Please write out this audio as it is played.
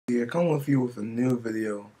Here, come with you with a new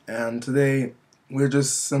video, and today we're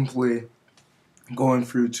just simply going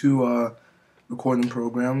through two recording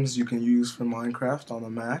programs you can use for Minecraft on a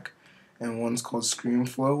Mac, and one's called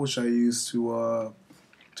ScreenFlow, which I use to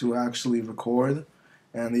actually record,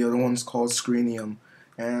 and the other one's called Screenium.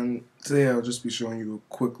 And today I'll just be showing you a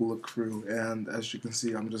quick look through, and as you can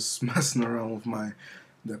see, I'm just messing around with my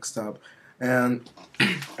desktop. And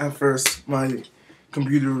at first, my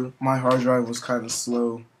hard drive was kind of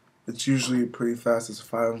slow. It's usually pretty fast. It's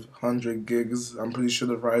 500 gigs. I'm pretty sure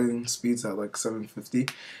the writing speed's at like 750,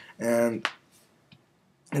 and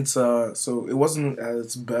it's so it wasn't at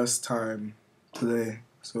its best time today.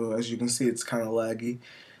 So as you can see, it's kind of laggy,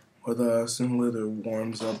 but sooner or later it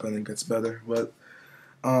warms up and it gets better. But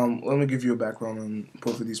let me give you a background on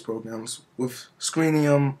both of these programs. With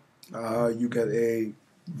Screenium, you get a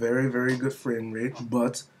very good frame rate,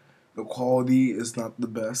 but the quality is not the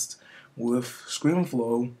best. With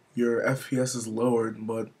ScreenFlow, your FPS is lowered,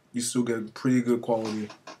 but you still get pretty good quality.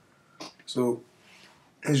 So,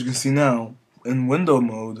 as you can see now, in window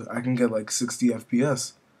mode, I can get like 60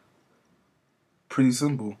 FPS. Pretty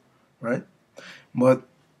simple, right? But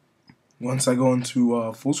once I go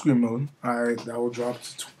into full screen mode, that will drop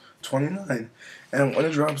to 29. And when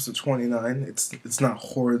it drops to 29, it's not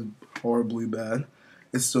horribly bad.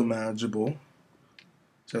 It's still manageable.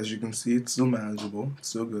 So as you can see, it's still manageable. It's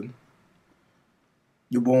still good.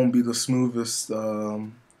 It won't be the smoothest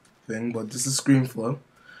thing, but this is ScreenFlow,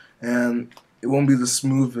 and it won't be the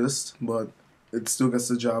smoothest, but it still gets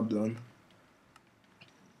the job done.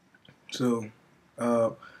 So,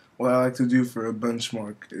 what I like to do for a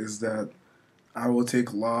benchmark is that I will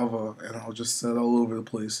take lava and I'll just set all over the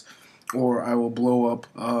place, or I will blow up.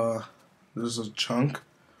 There's a chunk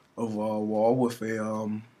of wall with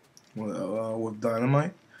with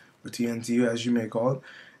dynamite, or TNT, as you may call it,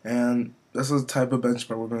 and that's the type of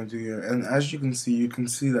benchmark we're going to do here. And as you can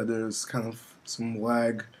see that there's kind of some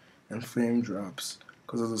lag and frame drops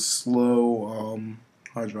because of the slow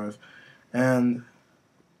hard drive. And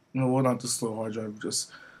no, well, not the slow hard drive, just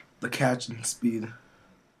the catching speed.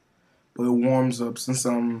 But it warms up since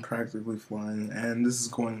I'm practically flying, and this is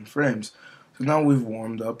going in frames. So now we've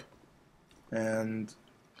warmed up, and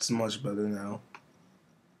it's much better now.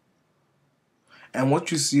 And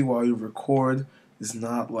what you see while you record is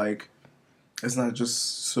not like, it's not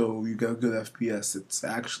just so you get good FPS. It's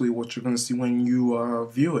actually what you're going to see when you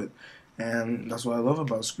view it. And that's what I love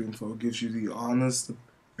about ScreenFlow. It gives you the honest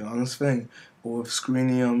thing. But with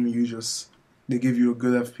Screenium, they give you a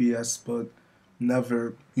good FPS, but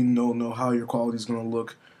never, don't know how your quality is going to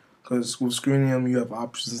look. Because with Screenium, you have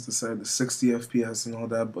options to set to 60 FPS and all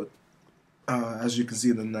that, but as you can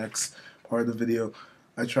see in the next part of the video,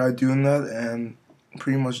 I tried doing that and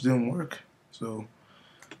pretty much didn't work. So,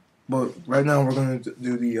 but right now we're going to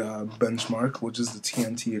do the benchmark, which is the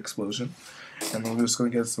TNT explosion, and we're just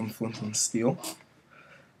going to get some flint and steel.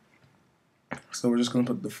 So we're just going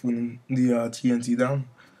to put the TNT down,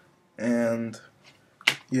 and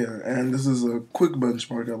yeah, and this is a quick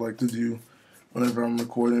benchmark I like to do whenever I'm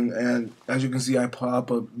recording. And as you can see, I pop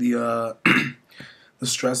up the the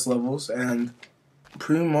stress levels, and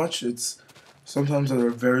pretty much it's sometimes at a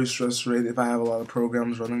very stress rate if I have a lot of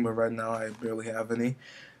programs running, but right now I barely have any.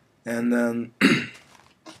 And then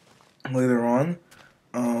later on,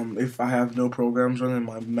 if I have no programs running,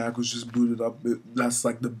 my Mac was just booted up, that's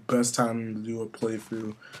like the best time to do a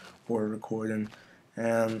playthrough or a recording.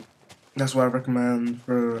 And that's what I recommend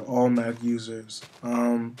for all Mac users.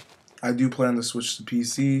 I do plan to switch to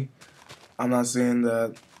PC. I'm not saying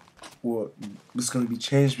that it's going to be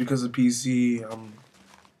changed because of PC.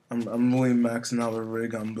 I'm really maxing out the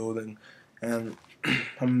rig I'm building, and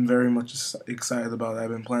I'm very much excited about it. I've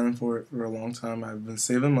been planning for it for a long time. I've been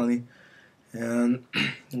saving money, and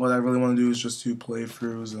what I really want to do is just do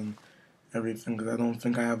playthroughs and everything, because I don't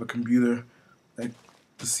think I have a computer like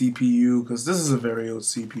the CPU, because this is a very old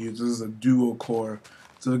CPU. This is a dual core.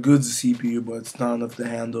 It's a good CPU, but it's not enough to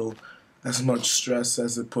handle as much stress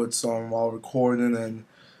as it puts on while recording and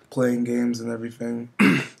playing games and everything.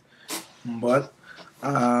 But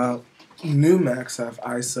new Macs have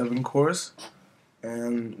i7 cores,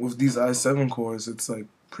 and with these i7 cores, it's like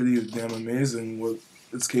pretty damn amazing what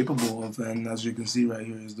it's capable of. And as you can see right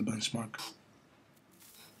here is the benchmark.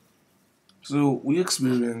 So we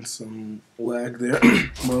experienced some lag there,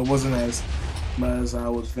 but it wasn't as bad as I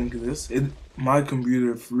would think it is. My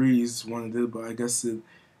computer freezed when it did, but I guess it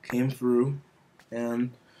came through.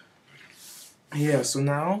 And yeah, so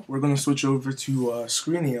now we're gonna switch over to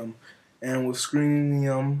Screenium, and with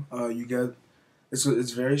Screenium, you get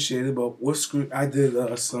it's very shaded, but with I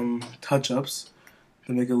did some touch-ups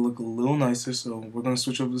to make it look a little nicer. So we're gonna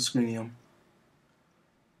switch over to Screenium.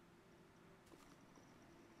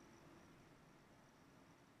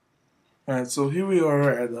 Alright, so here we are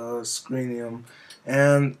at Screenium,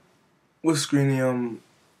 and with Screenium,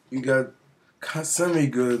 you got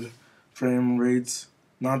semi-good frame rates,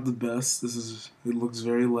 not the best. It looks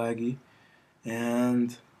very laggy,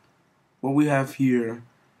 and what we have here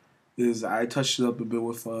is I touched it up a bit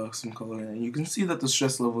with some color, and you can see that the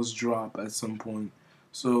stress levels drop at some point.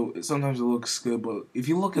 So sometimes it looks good, but if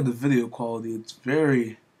you look at the video quality, it's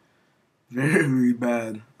very, very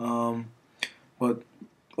bad. But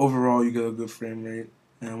overall, you get a good frame rate,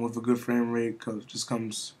 and with a good frame rate just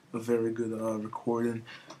comes a very good recording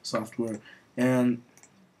software. And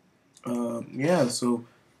yeah, so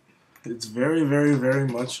it's very, very, very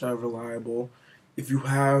much reliable. If you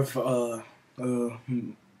have a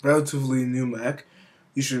relatively new Mac,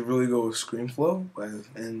 you should really go with ScreenFlow,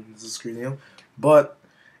 and this is Screenium. But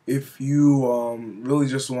if you really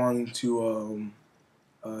just wanting to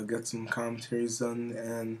get some commentaries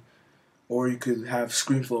done, or you could have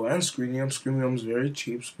ScreenFlow and Screenium. Screenium is very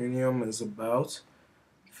cheap. Screenium is about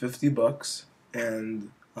 $50,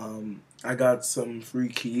 and I got some free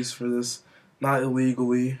keys for this, not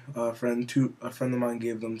illegally. A friend of mine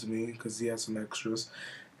gave them to me because he had some extras,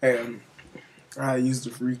 and I used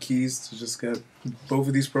the free keys to just get both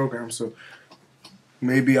of these programs. So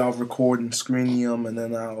maybe I'll record in Screenium and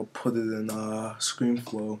then I'll put it in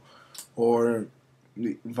ScreenFlow, or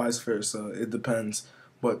vice versa. It depends,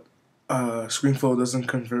 but ScreenFlow doesn't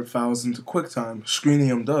convert files into QuickTime.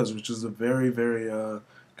 Screenium does, which is a very, very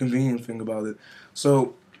convenient thing about it.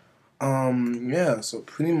 So, yeah, so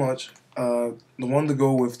pretty much the one to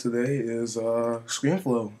go with today is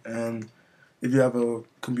ScreenFlow. And if you have a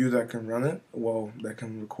computer that can run it, well, that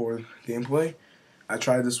can record gameplay, I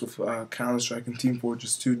tried this with Counter-Strike and Team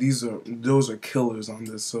Fortress 2. Those are killers on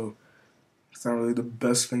this, so it's not really the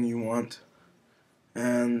best thing you want.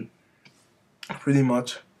 And pretty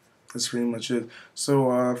much that's pretty much it.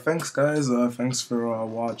 So thanks guys, thanks for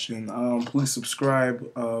watching. Please subscribe,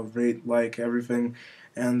 rate, like, everything,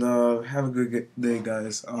 and have a good day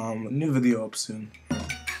guys. A new video up soon.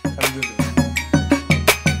 Have a good day.